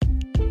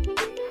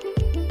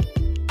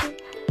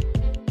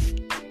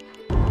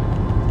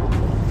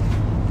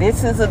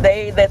This is a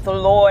day that the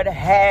Lord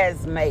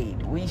has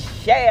made. We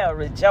shall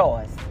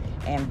rejoice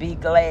and be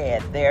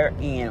glad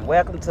therein.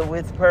 Welcome to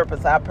With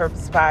Purpose, Our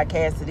Purpose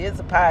podcast. It is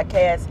a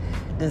podcast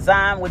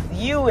designed with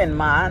you in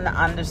mind,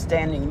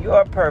 understanding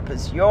your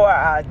purpose, your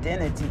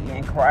identity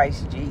in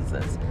Christ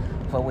Jesus.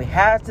 For we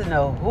have to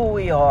know who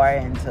we are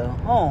and to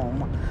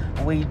whom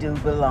we do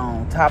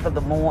belong. Top of the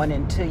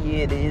morning to you.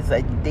 It is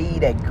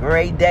indeed a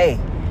great day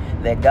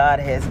that God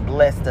has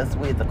blessed us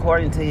with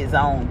according to his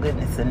own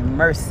goodness and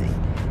mercy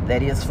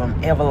that is from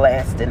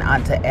everlasting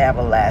unto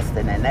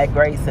everlasting. And that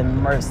grace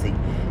and mercy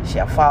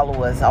shall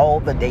follow us all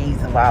the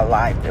days of our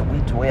life that we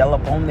dwell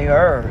upon the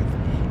earth,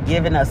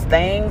 giving us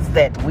things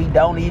that we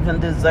don't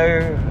even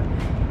deserve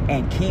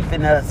and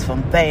keeping us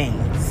from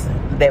things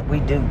that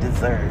we do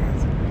deserve,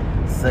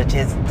 such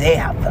as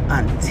death,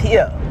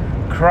 until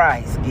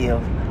Christ give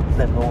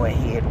the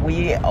go-ahead.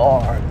 We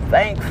are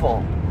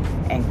thankful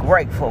and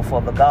grateful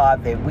for the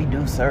God that we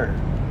do serve.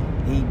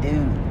 He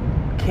do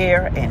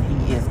care and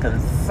he is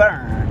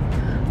concerned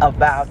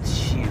about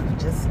you.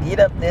 Just get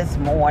up this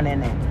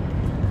morning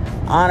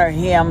and honor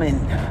him,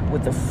 and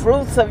with the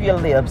fruits of your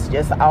lips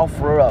just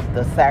offer up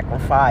the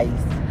sacrifice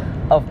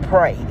of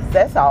praise.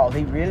 That's all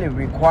he really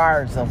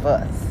requires of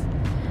us.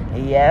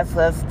 He asks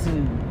us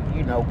to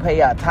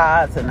pay our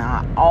tithes and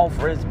our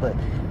offerings, but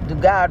do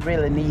God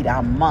really need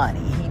our money?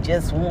 He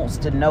just wants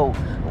to know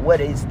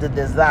what is the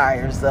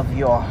desires of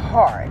your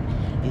heart.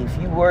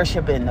 If you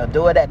worship and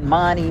adore that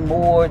money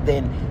more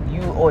than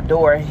you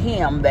adore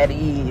him, that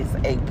is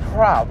a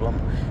problem.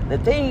 The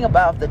thing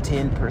about the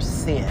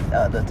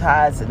 10%, the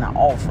tithes and the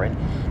offering,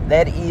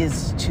 that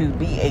is to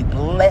be a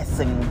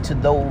blessing to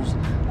those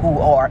who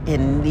are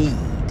in need,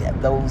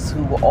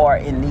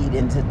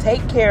 and to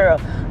take care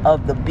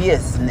of the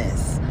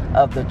business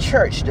of the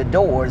church. The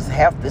doors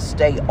have to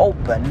stay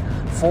open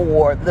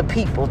for the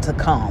people to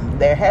come.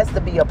 There has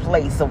to be a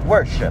place of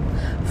worship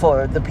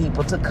for the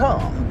people to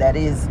come. That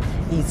is,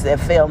 he said,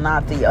 fail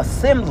not the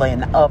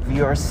assembling of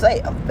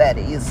yourself. That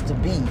is to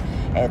be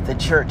at the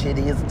church. It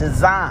is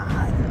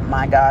designed,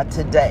 my God,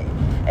 today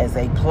as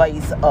a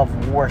place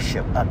of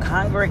worship, a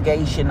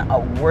congregation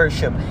of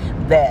worship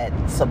that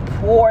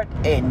support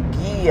and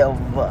give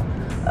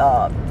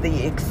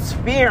the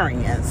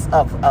experience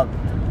of a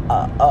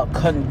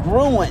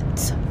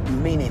congruent,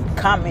 meaning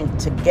coming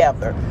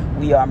together.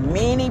 We are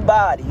many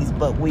bodies,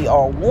 but we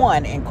are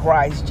one in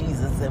Christ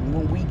Jesus. And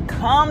when we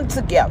come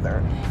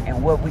together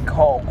in what we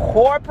call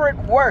corporate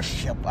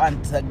worship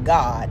unto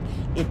God,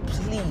 it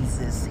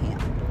pleases him.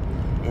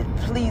 It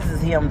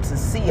pleases him to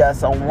see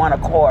us on one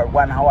accord,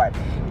 one heart,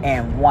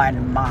 and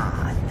one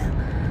mind.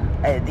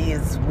 It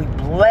is, we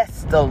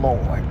bless the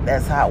Lord.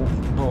 That's how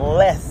we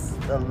bless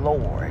the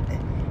Lord,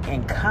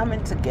 in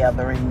coming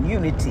together in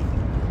unity.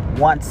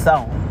 One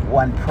song,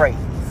 one praise,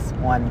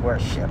 one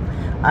worship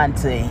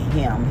unto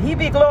him. He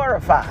be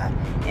glorified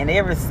in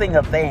every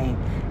single thing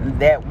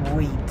that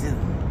we do.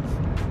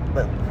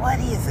 But what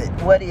is it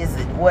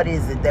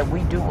that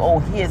we do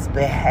on his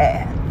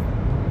behalf?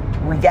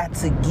 We got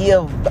to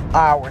give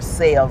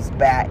ourselves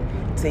back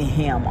to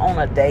him on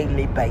a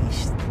daily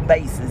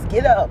basis.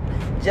 Get up,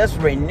 just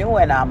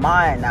renewing our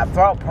mind, our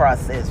thought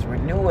process,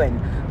 renewing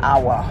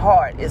our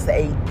heart. It's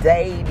a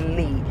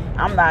daily,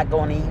 I'm not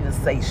going to even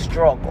say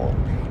struggle.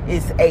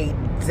 It's a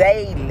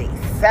daily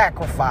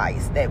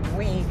sacrifice that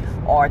we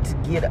are to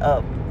get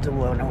up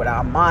doing with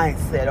our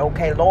mindset.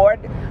 Okay, Lord,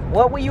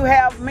 what will you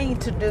have me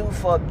to do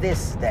for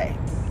this day?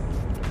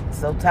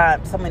 So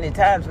many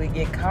times we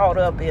get caught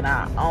up in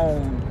our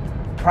own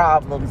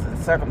problems and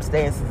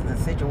circumstances and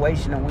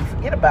situations, and we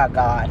forget about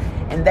God.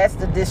 And that's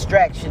the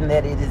distraction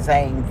that it is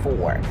aimed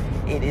for.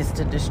 It is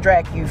to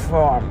distract you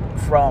from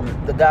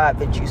the God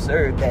that you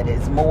serve, that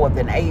is more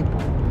than able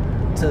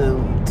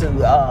to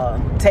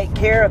take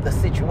care of the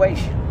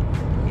situation,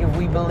 if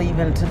we believe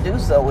him to do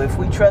so, if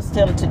we trust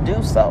him to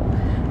do so.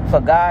 For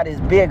God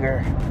is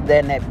bigger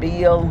than that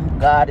bill.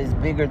 God is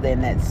bigger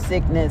than that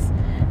sickness.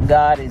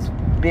 God is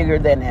bigger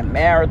than that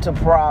marital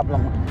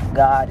problem.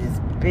 God is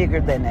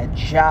bigger than that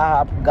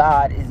job.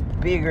 God is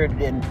bigger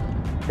than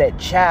that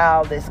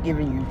child that's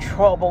giving you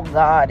trouble.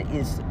 God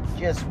is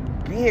just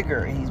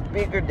bigger. He's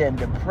bigger than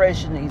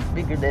depression. He's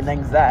bigger than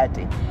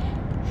anxiety.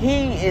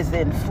 He is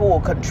in full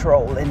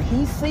control, and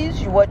he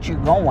sees what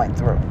you're going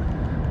through.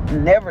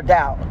 Never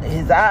doubt.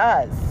 His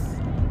eyes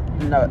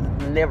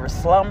never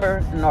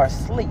slumber nor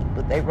sleep,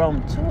 but they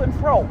roam to and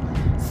fro,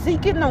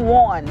 seeking to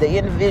warn the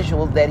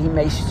individuals that he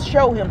may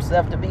show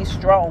himself to be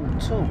strong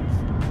too.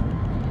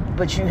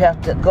 But you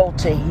have to go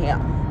to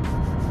him.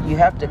 You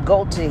have to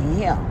go to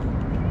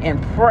him in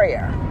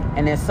prayer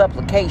and in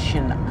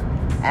supplication,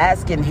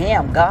 asking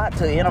him, God,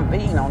 to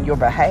intervene on your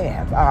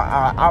behalf.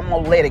 I'm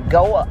going to let it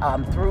go.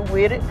 I'm through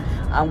with it.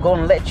 I'm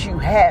going to let you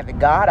have it.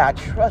 God, I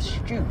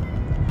trust you.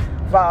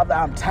 Father,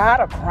 I'm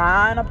tired of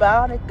crying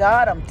about it.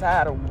 God, I'm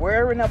tired of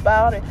worrying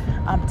about it.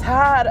 I'm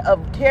tired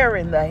of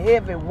carrying the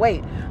heavy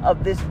weight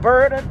of this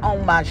burden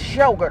on my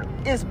shoulder.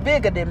 It's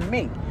bigger than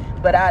me,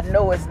 but I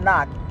know it's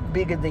not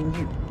bigger than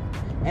you.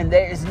 And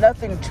there is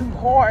nothing too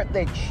hard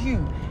that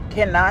you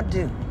cannot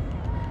do.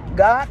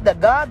 God, the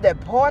God that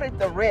parted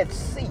the Red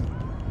Sea.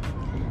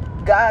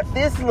 God,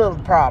 this little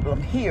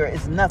problem here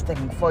is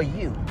nothing for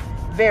you.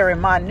 Very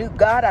minute.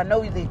 God, I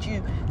know that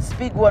you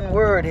speak one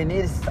word and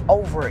it is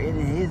over, and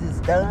it is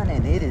done,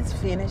 and it is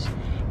finished,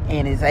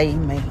 and it's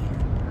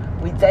amen.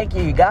 We thank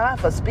you, God,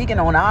 for speaking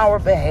on our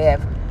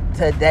behalf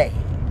today.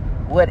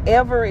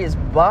 Whatever is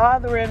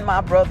bothering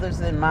my brothers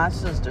and my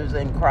sisters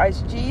in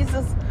Christ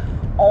Jesus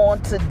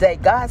on today,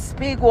 God,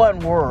 speak one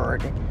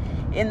word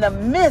in the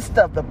midst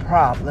of the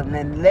problem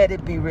and let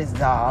it be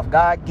resolved.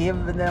 God,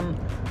 give them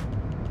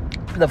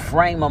the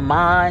frame of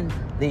mind,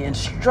 the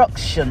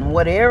instruction,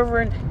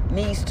 whatever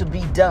needs to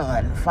be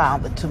done,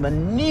 Father, to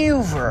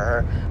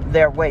maneuver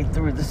their way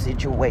through the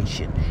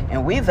situation.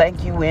 And we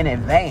thank you in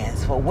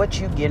advance for what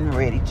you're getting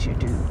ready to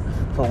do,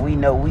 for we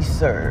know we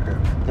serve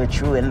the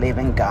true and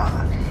living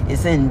God.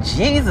 It's in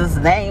Jesus'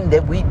 name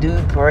that we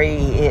do pray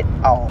it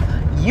all.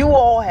 You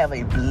all have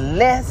a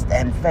blessed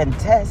and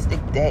fantastic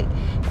day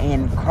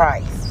in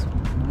Christ.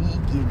 We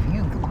give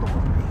you the glory.